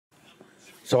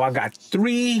So I got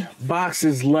 3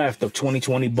 boxes left of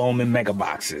 2020 Bowman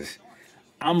Megaboxes.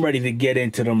 I'm ready to get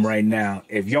into them right now.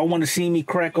 If y'all want to see me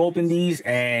crack open these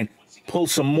and pull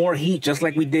some more heat just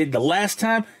like we did the last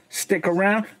time, stick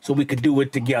around so we could do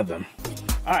it together.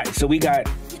 All right, so we got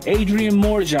Adrian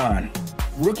Morjan,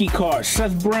 rookie card,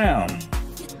 Seth Brown,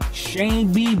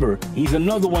 Shane Bieber. He's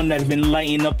another one that's been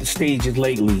lighting up the stages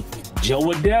lately.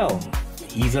 Joe Adele.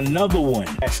 He's another one.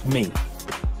 Ask me.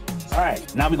 All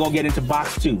right, now we're going to get into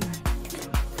box 2.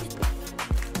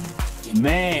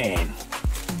 Man,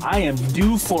 I am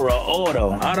due for an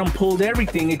auto. I done pulled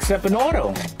everything except an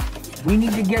auto. We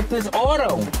need to get this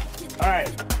auto. All right,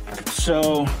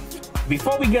 so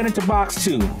before we get into box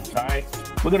 2, all right,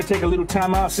 we're going to take a little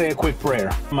time out, say a quick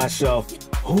prayer. Myself,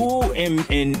 who in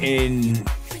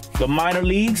the minor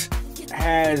leagues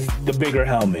has the bigger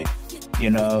helmet?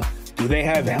 You know, do they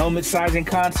have helmet sizing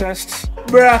contests?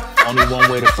 Bruh. Only one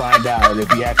way to find out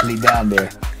if you're actually down there.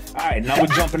 All right, now we're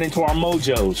jumping into our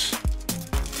mojos.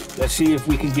 Let's see if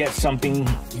we can get something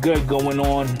good going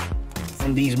on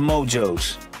from these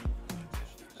mojos.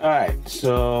 All right,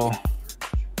 so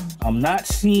I'm not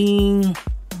seeing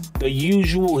the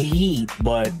usual heat,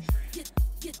 but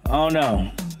I don't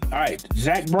know. All right,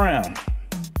 Zach Brown,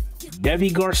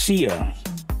 Devi Garcia,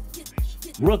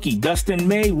 rookie Dustin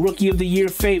May, Rookie of the Year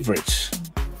favorites.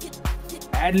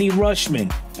 Adley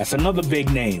Rushman, that's another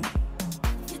big name.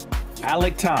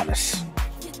 Alec Thomas.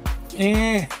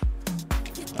 All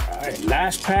right,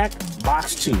 last pack,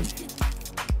 box 2.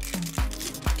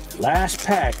 Last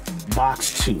pack,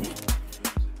 box 2.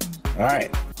 All right,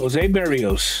 Jose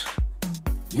Berrios,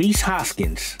 Reese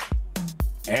Hoskins,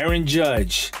 Aaron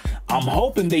Judge. I'm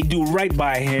hoping they do right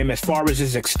by him as far as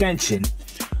his extension.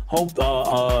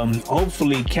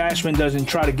 Hopefully Cashman doesn't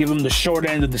try to give him the short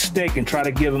end of the stick and try to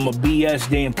give him a BS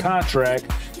damn contract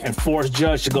and force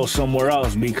Judge to go somewhere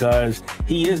else, because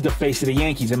he is the face of the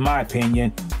Yankees in my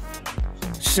opinion.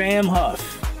 Sam Huff,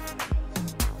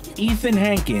 Ethan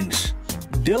Hankins,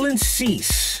 Dylan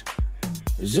Cease.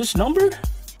 Is this numbered?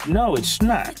 No, it's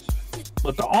not.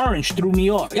 But the orange threw me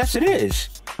off. Yes, it is.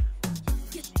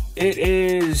 It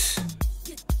is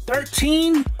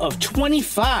 13 of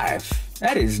 25.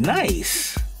 That is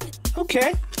nice.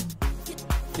 Okay.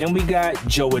 Then we got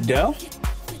Joe Adele,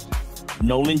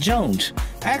 Nolan Jones.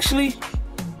 Actually,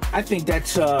 I think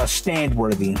that's stand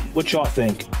worthy. What y'all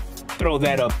think? Throw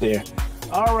that up there.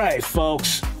 All right,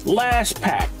 folks. Last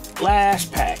pack.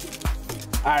 Last pack.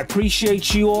 I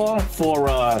appreciate you all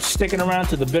for sticking around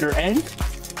to the bitter end.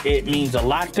 It means a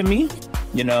lot to me.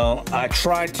 You know, I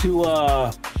try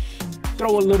to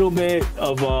throw a little bit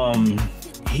of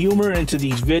humor into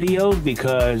these videos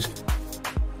because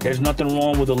there's nothing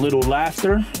wrong with a little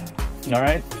laughter. All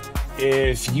right,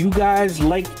 if you guys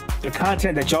like the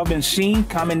content that y'all been seeing,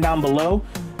 comment down below.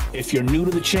 If you're new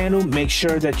to the channel, make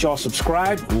sure that y'all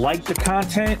subscribe, like the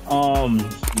content,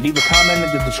 leave a comment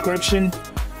in the description,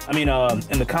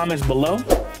 in the comments below.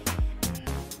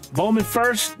 Bowman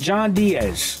first, John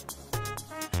Diaz.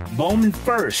 Bowman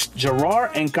first,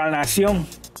 Gerard Encarnacion.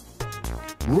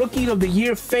 Rookie of the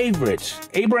Year favorites,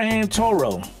 Abraham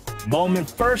Toro. Bowman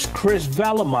first, Chris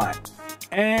Valamont.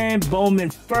 And Bowman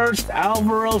first,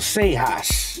 Alvaro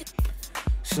Seijas.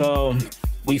 So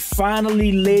we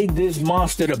finally laid this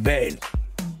monster to bed.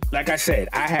 Like I said,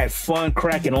 I had fun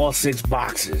cracking all 6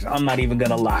 boxes. I'm not even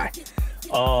gonna lie.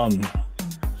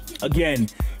 Again,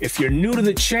 if you're new to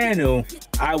the channel,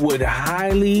 I would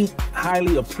highly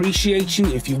appreciate you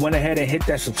if you went ahead and hit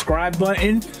that subscribe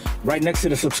button. Right next to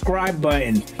the subscribe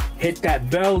button, hit that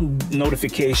bell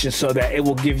notification so that it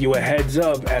will give you a heads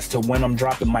up as to when I'm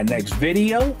dropping my next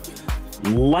video.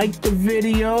 Like the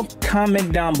video,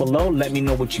 comment down below, let me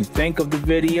know what you think of the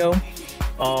video.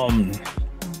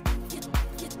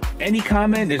 Any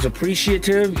comment is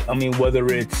appreciative. I mean, whether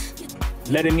it's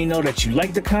letting me know that you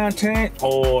like the content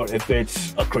or if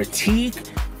it's a critique,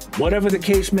 whatever the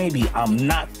case may be, I'm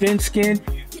not thin-skinned.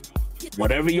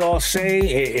 Whatever y'all say,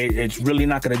 it's really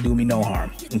not gonna do me no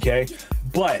harm, okay?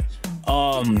 But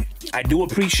I do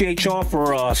appreciate y'all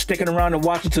for sticking around and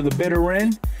watching to the bitter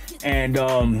end. And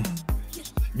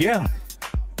yeah,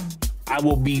 I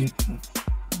will be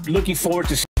looking forward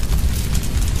to